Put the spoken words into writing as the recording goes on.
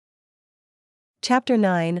Chapter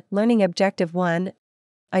 9, Learning Objective 1.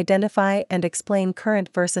 Identify and explain current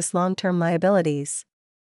versus long-term liabilities.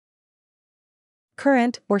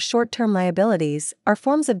 Current or short-term liabilities are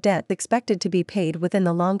forms of debt expected to be paid within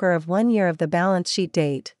the longer of 1 year of the balance sheet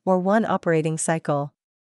date, or one operating cycle.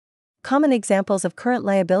 Common examples of current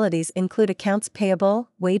liabilities include accounts payable,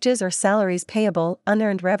 wages or salaries payable,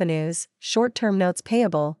 unearned revenues, short-term notes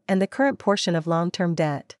payable, and the current portion of long-term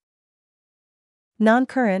debt.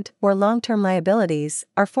 Non-current or long-term liabilities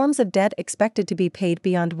are forms of debt expected to be paid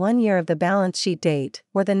beyond 1 year of the balance sheet date,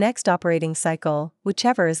 or the next operating cycle,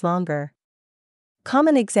 whichever is longer.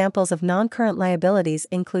 Common examples of non-current liabilities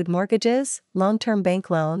include mortgages, long-term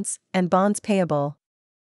bank loans, and bonds payable.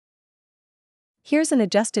 Here's an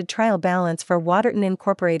adjusted trial balance for Waterton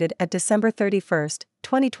Incorporated at December 31,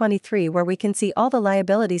 2023, where we can see all the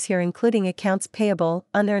liabilities here, including accounts payable,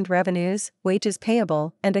 unearned revenues, wages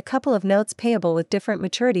payable, and a couple of notes payable with different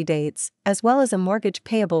maturity dates, as well as a mortgage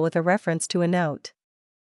payable with a reference to a note.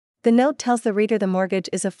 The note tells the reader the mortgage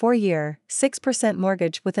is a 4-year, 6%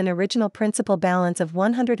 mortgage with an original principal balance of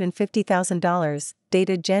 $150,000,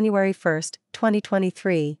 dated January 1,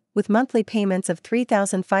 2023, with monthly payments of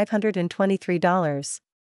 $3,523.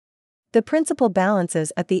 The principal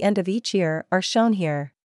balances at the end of each year are shown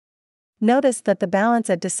here. Notice that the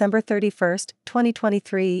balance at December 31,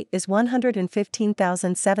 2023 is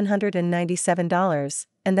 $115,797,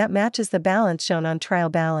 and that matches the balance shown on trial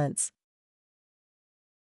balance.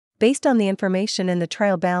 Based on the information in the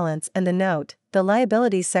trial balance and the note, the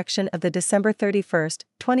liabilities section of the December 31,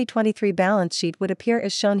 2023 balance sheet would appear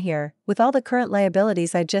as shown here, with all the current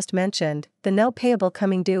liabilities I just mentioned, the note payable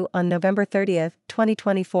coming due on November 30,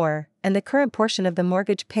 2024, and the current portion of the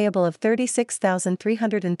mortgage payable of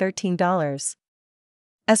 $36,313.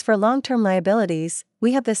 As for long-term liabilities,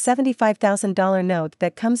 we have the $75,000 note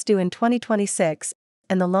that comes due in 2026,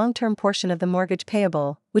 and the long-term portion of the mortgage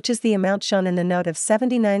payable, which is the amount shown in the note of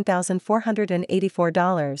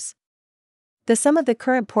 $79,484. The sum of the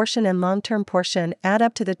current portion and long-term portion add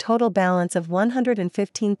up to the total balance of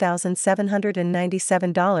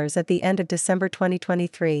 $115,797 at the end of December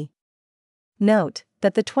 2023. Note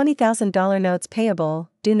that the $20,000 notes payable,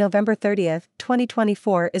 due November 30,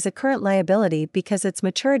 2024 is a current liability because its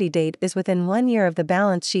maturity date is within 1 year of the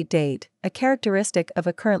balance sheet date, a characteristic of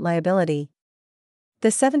a current liability. The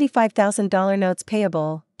 $75,000 notes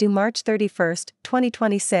payable, due March 31,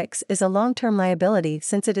 2026 is a long-term liability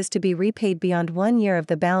since it is to be repaid beyond 1 year of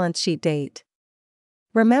the balance sheet date.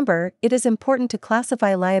 Remember, it is important to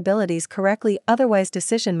classify liabilities correctly, otherwise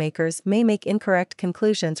decision-makers may make incorrect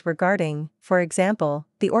conclusions regarding, for example,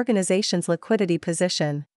 the organization's liquidity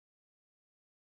position.